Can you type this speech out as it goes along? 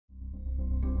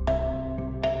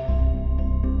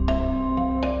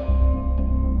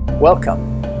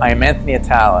Welcome. I am Anthony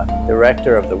Atala,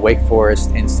 Director of the Wake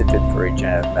Forest Institute for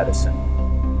Regenerative Medicine.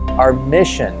 Our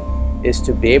mission is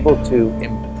to be able to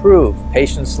improve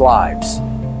patients' lives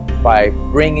by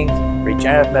bringing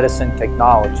regenerative medicine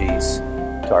technologies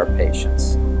to our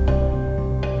patients.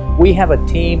 We have a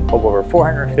team of over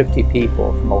 450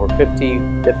 people from over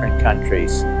 50 different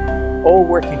countries, all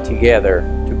working together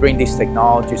to bring these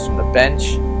technologies from the bench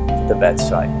to the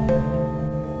bedside.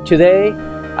 Today,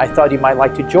 I thought you might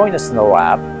like to join us in the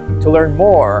lab to learn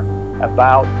more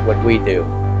about what we do.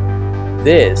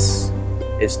 This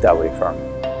is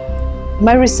WFIRM.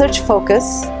 My research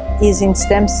focus is in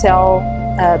stem cell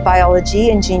biology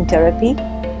and gene therapy.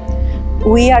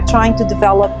 We are trying to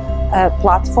develop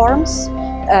platforms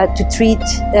to treat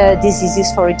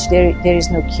diseases for which there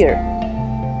is no cure.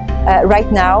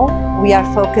 Right now, we are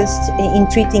focused in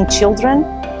treating children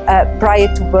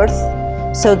prior to birth,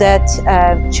 so that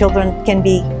children can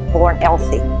be born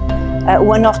healthy.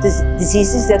 One of the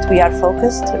diseases that we are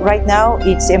focused right now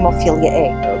is hemophilia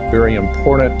A. A very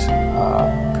important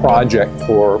project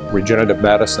for regenerative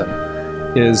medicine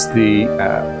is the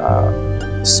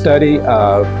study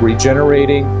of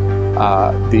regenerating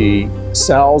the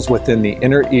cells within the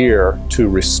inner ear to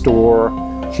restore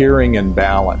hearing and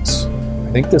balance.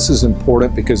 I think this is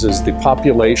important because as the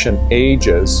population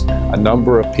ages, a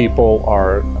number of people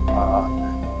are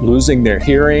losing their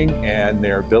hearing and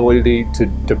their ability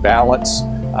to balance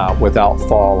without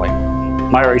falling.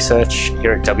 My research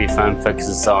here at WFIRM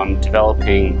focuses on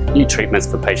developing new treatments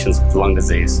for patients with lung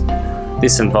disease.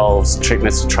 This involves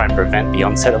treatments to try and prevent the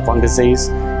onset of lung disease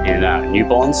in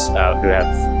newborns who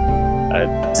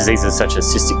have diseases such as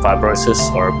cystic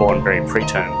fibrosis or are born very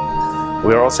preterm.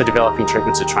 We are also developing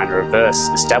treatments to try and reverse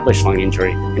established lung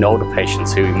injury in older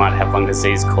patients who might have lung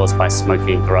disease caused by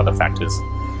smoking or other factors.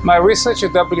 My research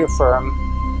at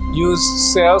WFIRM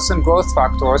uses cells and growth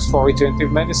factors for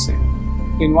regenerative medicine.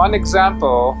 In one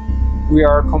example, we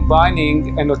are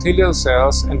combining endothelial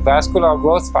cells and vascular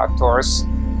growth factors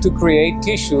to create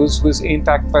tissues with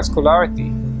intact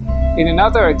vascularity. In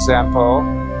another example,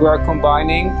 we are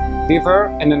combining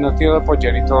liver and endothelial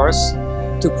progenitors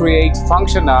to create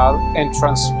functional and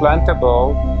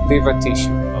transplantable liver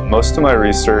tissue. Most of my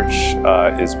research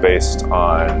is based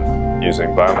on using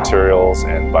biomaterials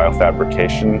and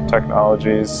biofabrication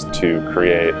technologies to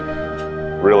create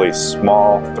really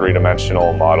small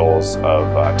three-dimensional models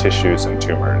of tissues and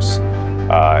tumors.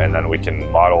 And then we can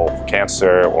model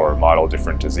cancer or model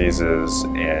different diseases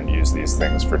and use these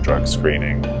things for drug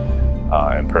screening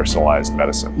and personalized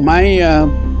medicine. My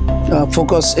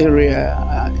focus area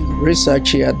in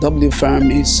research here at WFIRM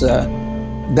is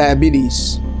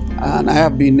diabetes. And I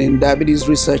have been in diabetes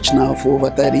research now for over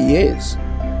 30 years.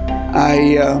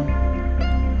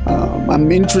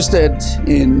 I'm interested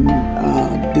in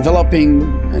developing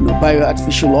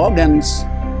bioartificial organs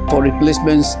for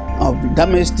replacements of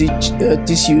damaged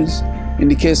tissues. In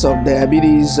the case of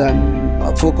diabetes,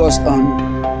 I'm focused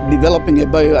on developing a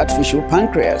bioartificial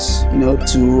pancreas,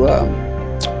 to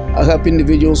help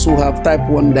individuals who have type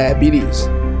 1 diabetes.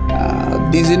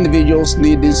 These individuals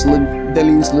need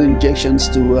daily insulin injections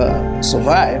to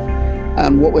survive.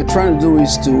 And what we're trying to do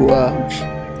is to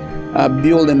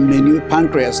build a new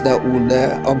pancreas that would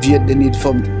obviate the need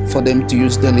for them to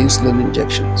use daily insulin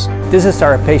injections. This is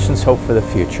our patient's hope for the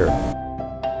future.